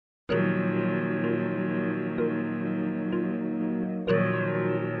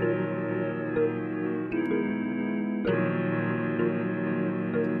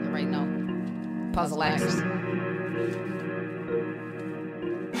Right now, puzzlex.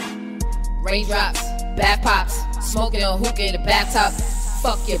 Raindrops, bath pops, smoking on hookah in the bathtub.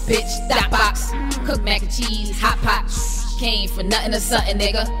 Fuck your bitch, that box. Cook mac and cheese, hot pot. Came for nothing or something,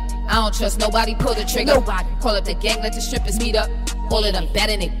 nigga. I don't trust nobody, pull the trigger. Nobody. Call up the gang, let the strippers meet up. All of them bad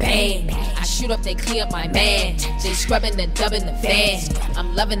and they bang. I shoot up, they clean up my man. They scrubbing and dubbing the van.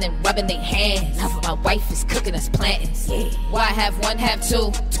 I'm loving and rubbing their hands. My wife is cooking us plantains. Why have one, have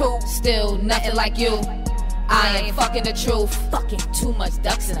two? Still nothing like you. I ain't fucking the truth. Too much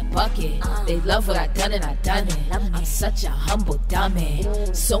ducks in a bucket. They love what I done and I done it. I'm such a humble dummy.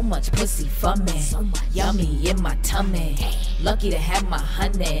 So much pussy for me. Yummy in my tummy. Lucky to have my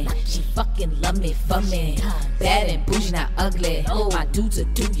honey. She fucking love me for me. Bad and bougie, not ugly. My dudes will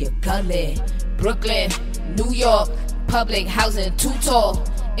do your gully. Brooklyn, New York, public housing too tall.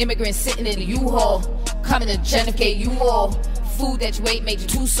 Immigrants sitting in the U-Haul. Coming to gentrify you all. Food that you ate made you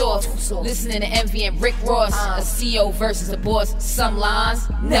too soft. Listening to Envy and Rick Ross. A CEO versus a boss. Some lines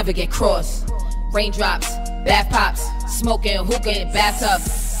never get crossed. Raindrops, bath pops, smoking hookah in the bathtub.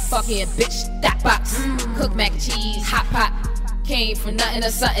 Fucking a bitch, that box. Cook mac and cheese, hot pot. Came for nothing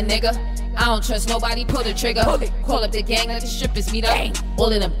or something, nigga. I don't trust nobody, pull the trigger. Call up the gang, let the strippers meet up.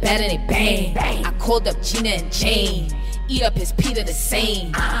 All of them bad and they bang. I called up Gina and Jane. Eat up his Peter the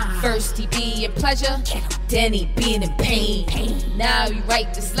same. First he be in pleasure, then he being in pain. Now you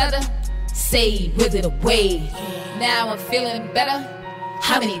write this letter, say he withered away. Now I'm feeling better.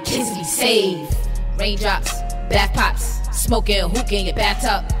 How many kids did he save? Raindrops, bath pops, smoking hookah in your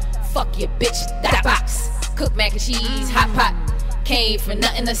bathtub. Fuck your bitch, that box. Cook mac and cheese, hot pot. Came for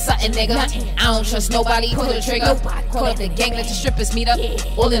nothing or something, nigga. I don't trust nobody, pull the trigger. Call up the gang, let the strippers meet up.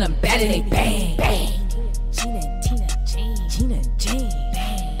 All of them bad and they bang. Gina and Jane,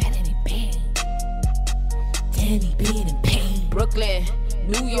 bad and they bang. Danny being in pain. Brooklyn,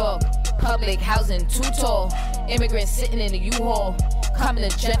 New York, public housing too tall. Immigrants sitting in the U-Haul. Coming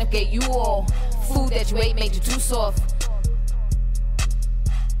to gentrify you all. Food that you ate made you too soft.